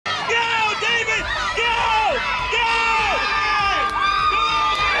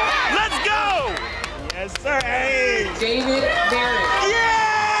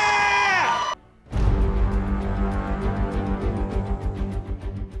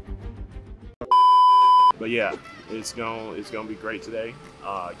But yeah, it's gonna be great today.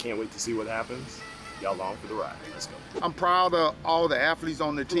 Can't wait to see what happens. Y'all along for the ride. Let's go. I'm proud of all the athletes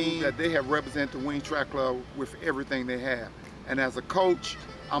on the team that they have represented the Wings Track Club with everything they have. And as a coach,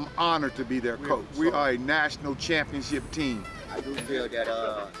 I'm honored to be their coach. We are a national championship team. I do feel that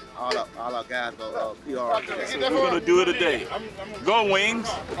all our guys go PR. We're gonna do it today. Go Wings!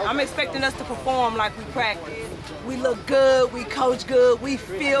 I'm expecting us to perform like we practice. We look good, we coach good, we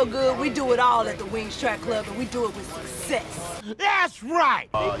feel good. We do it all at the Wings Track Club, and we do it with success. That's right!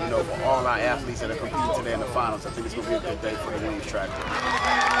 You know, for all our athletes that are competing today in the finals, I think it's gonna be a good day for the Wings Track Club.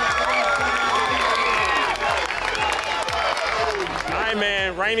 All right,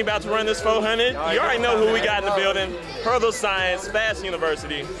 man. Rainey about to run this 400. You already know who we got in the building. Hurdle Science, Fast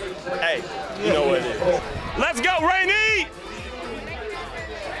University. Hey, you know what it is. Let's go, Rainey!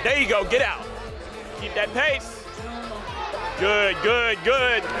 There you go. Get out. Keep that pace. Good, good,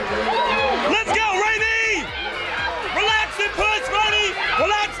 good. Let's go, Rainey! Relax and push, Rainey!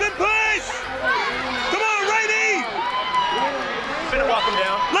 Relax and push! Come on, Rainey! Finna walk him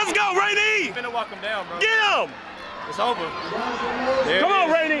down. Let's go, Rainey! Finna walk him down, bro. Get him! It's over. Come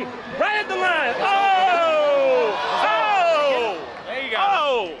on, Rainey! Right at the line! Oh! Oh! There you go.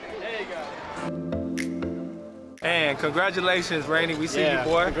 Oh! There you go. And congratulations, Rainey. We see you,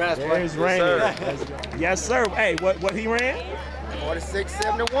 boy. Congrats, boy. There's Rainey. Yes, sir. Hey, what he ran?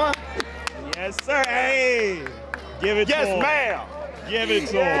 46.71. Yes, sir. Hey! Give it to him. Yes, ma'am! Give it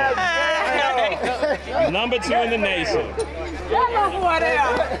to him. Number 2 in the nation. That little boy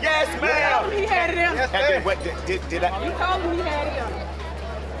there. Yes, ma'am! He had it in. Did I? You told him he had it in.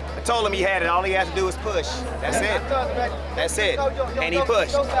 I told him he had it. All he has to do is push. That's it. That's it. And he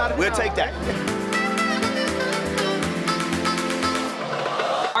pushed. We'll take that.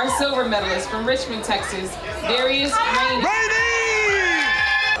 Our silver medalist from Richmond, Texas, Darius Rainey.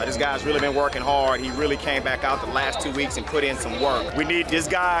 This guy's really been working hard. He really came back out the last 2 weeks and put in some work. We need this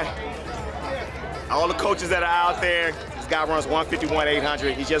guy. All the coaches that are out there, this guy runs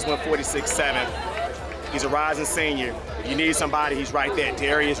 151.800. He just went 46.7. He's a rising senior. If you need somebody, he's right there.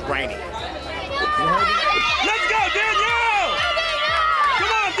 Darius Rainey. Let's go, Daniel!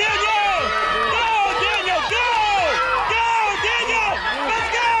 Come on, Daniel! Go, Daniel! Go! Go, Daniel! Let's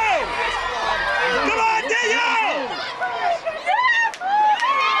go! Come on, Daniel!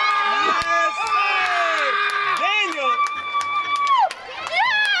 Yes, sir! Daniel!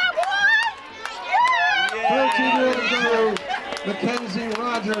 Mackenzie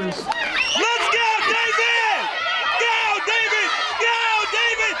Rogers. Let's go, David! Go, David! Go,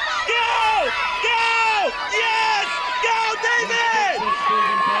 David! Go! Go! Yes! Go, David!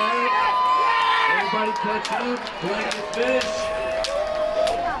 Everybody catch up, doing the fish.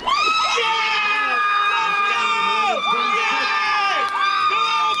 Yeah! Let's go! Yeah! Come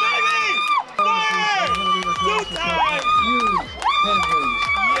on, baby! 2 times!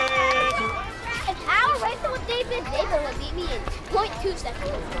 Yes! If I were racing with David would beat me in 0.2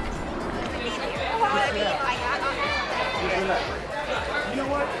 seconds.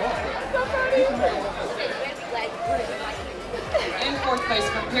 In 4th place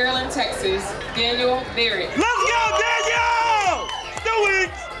from Pearland, Texas, Daniel Barrett. Let's go, Daniel! The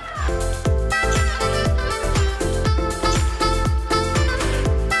Wings!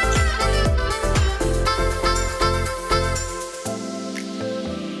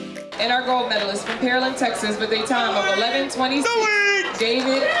 And our gold medalist from Pearland, Texas, with a time of 11:26,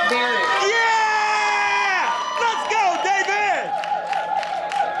 David Barrett. Yeah! Let's go, David!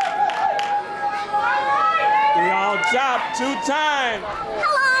 3 all chop, 2 time.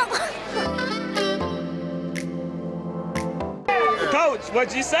 Coach,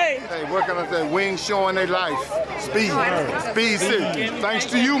 what'd you say? Hey, what can I say? Wings showing their life. Speed. Speed City. Thanks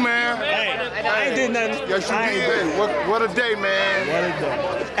to you, man. Hey, I ain't did nothing. Yes, you did. Hey, what a day, man. What a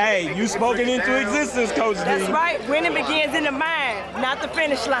day. Hey, you spoken into existence, Coach D. That's right. Winning begins in the mind, not the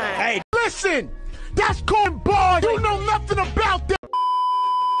finish line. Hey, Listen! That's called ball! You know nothing about that!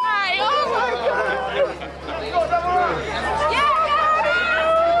 Hi. Oh my God. Yeah.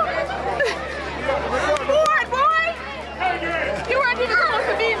 You weren't even supposed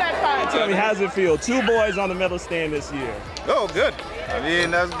to be that time. tell me, how's it feel? 2 boys on the medal stand this year. Oh, good. I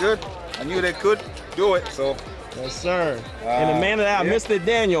mean, that's good. I knew they could do it, so. Yes, sir. And the man of the hour, Mr.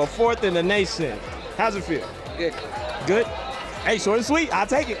 Daniel, 4th in the nation. How's it feel? Good. Good? Hey, short and sweet. I'll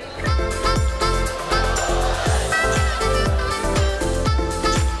take it.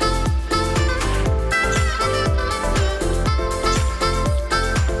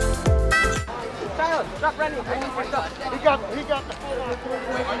 Stop running. He got the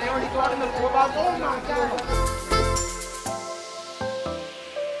Oh my God.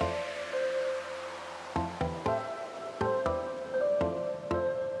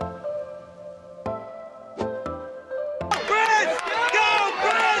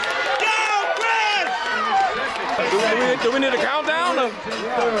 Do we need a countdown? Or?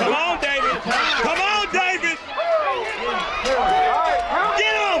 Come on, David. Come on, David.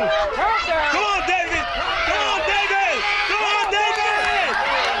 Get him. Come on, David. Come on, David. Come on, David.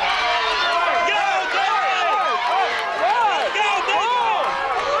 Go, David. Go, David.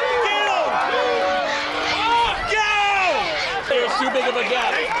 Get him. Go. It was too big of a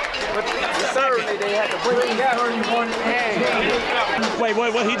gap. Certainly, they had to break the gap. Wait,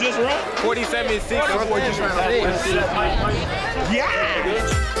 what he just run? 47.6.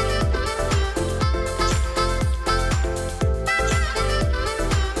 Yeah.